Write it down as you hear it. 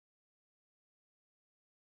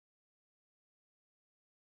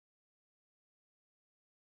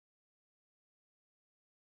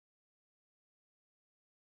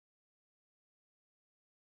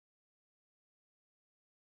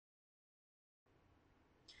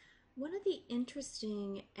One of the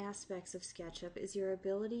interesting aspects of SketchUp is your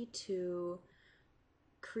ability to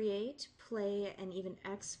create, play, and even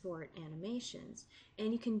export animations.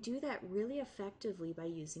 And you can do that really effectively by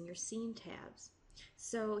using your scene tabs.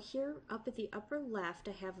 So here up at the upper left,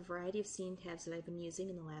 I have a variety of scene tabs that I've been using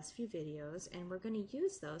in the last few videos, and we're going to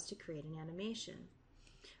use those to create an animation.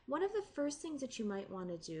 One of the first things that you might want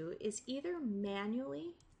to do is either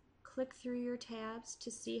manually click through your tabs to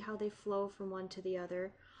see how they flow from one to the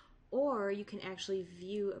other, or you can actually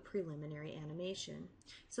view a preliminary animation.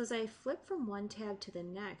 So as I flip from one tab to the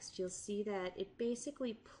next, you'll see that it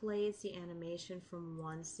basically plays the animation from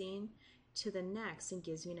one scene to the next and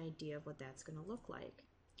gives you an idea of what that's going to look like.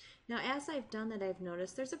 Now, as I've done that, I've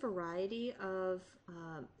noticed there's a variety of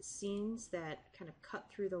scenes that kind of cut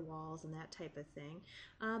through the walls and that type of thing.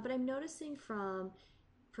 But I'm noticing from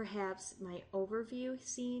perhaps my overview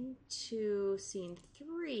scene to scene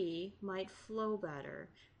 3 might flow better,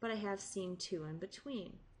 but I have scene 2 in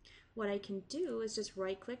between. What I can do is just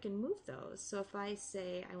right click and move those. So if I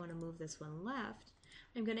say I want to move this one left,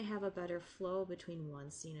 I'm going to have a better flow between one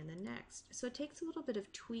scene and the next. So it takes a little bit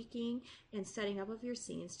of tweaking and setting up of your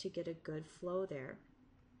scenes to get a good flow there.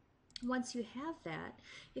 Once you have that,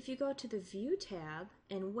 if you go to the View tab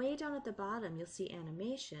and way down at the bottom you'll see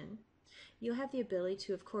Animation, you'll have the ability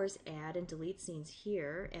to, of course, add and delete scenes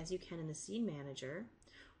here as you can in the Scene Manager,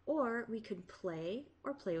 or we could play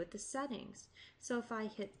or play with the settings. So if I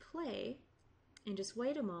hit play and just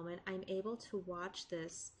wait a moment, I'm able to watch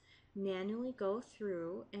this manually go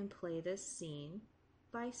through and play this scene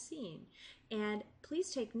by scene. And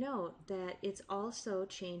please take note that it's also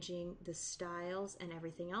changing the styles and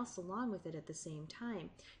everything else along with it at the same time.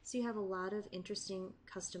 So you have a lot of interesting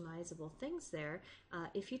customizable things there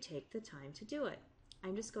if you take the time to do it.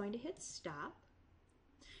 I'm just going to hit stop.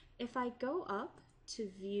 If I go up to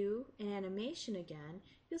view an animation again,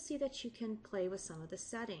 you'll see that you can play with some of the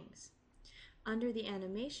settings. Under the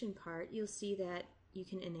animation part, you'll see that you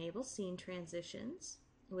can enable scene transitions,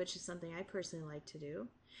 which is something I personally like to do,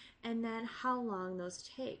 and then how long those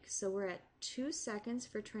take. So we're at 2 seconds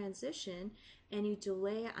for transition, and you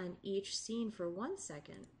delay on each scene for 1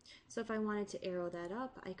 second. So if I wanted to arrow that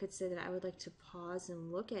up, I could say that I would like to pause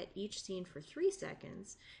and look at each scene for 3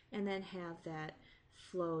 seconds, and then have that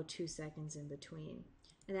flow 2 seconds in between.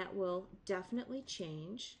 And that will definitely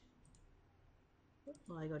change,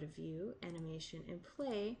 while I go to View, Animation, and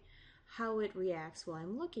Play, how it reacts while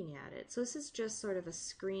I'm looking at it. So this is just sort of a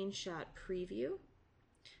screenshot preview,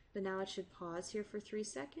 but now it should pause here for 3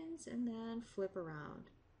 seconds and then flip around.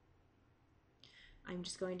 I'm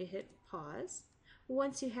just going to hit pause.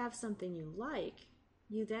 Once you have something you like,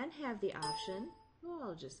 you then have the option, well,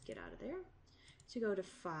 I'll just get out of there, to go to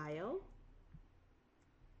File,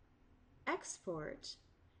 Export,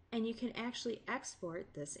 and you can actually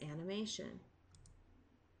export this animation.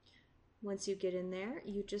 Once you get in there,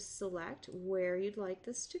 you just select where you'd like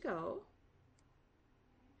this to go,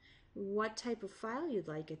 what type of file you'd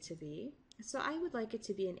like it to be. So I would like it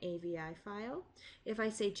to be an AVI file. If I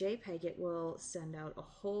say JPEG, it will send out a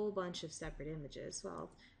whole bunch of separate images. So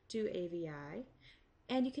I'll do AVI.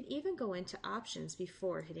 And you can even go into options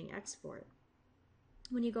before hitting export.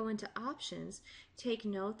 When you go into options, take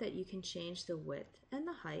note that you can change the width and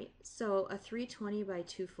the height. So a 320 by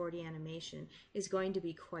 240 animation is going to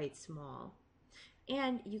be quite small.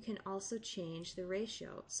 And you can also change the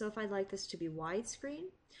ratio. So if I'd like this to be widescreen,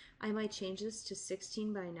 I might change this to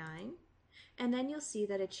 16 by 9. And then you'll see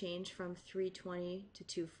that it changed from 320 to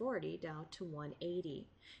 240 down to 180.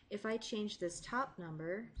 If I change this top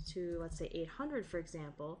number to, let's say, 800, for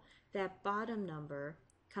example, that bottom number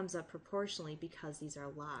comes up proportionally because these are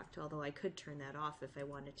locked, although I could turn that off if I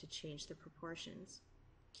wanted to change the proportions.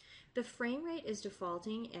 The frame rate is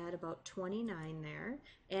defaulting at about 29 there,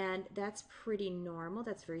 and that's pretty normal.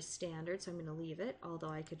 That's very standard, so I'm going to leave it,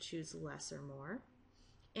 although I could choose less or more.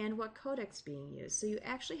 And what codec's being used. So you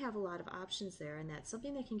actually have a lot of options there, and that's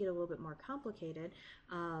something that can get a little bit more complicated,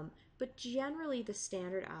 but generally the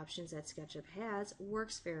standard options that SketchUp has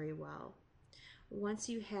works very well. Once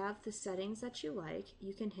you have the settings that you like,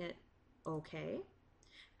 you can hit OK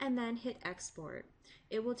and then hit export.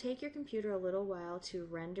 It will take your computer a little while to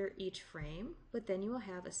render each frame, but then you will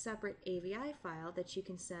have a separate AVI file that you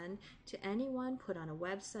can send to anyone, put on a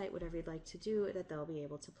website, whatever you'd like to do, that they'll be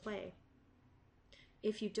able to play.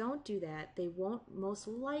 If you don't do that, they won't most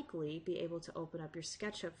likely be able to open up your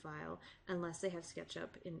SketchUp file unless they have SketchUp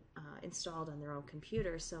installed on their own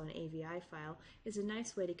computer. So an AVI file is a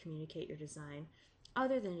nice way to communicate your design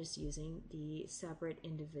other than just using the separate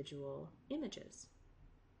individual images.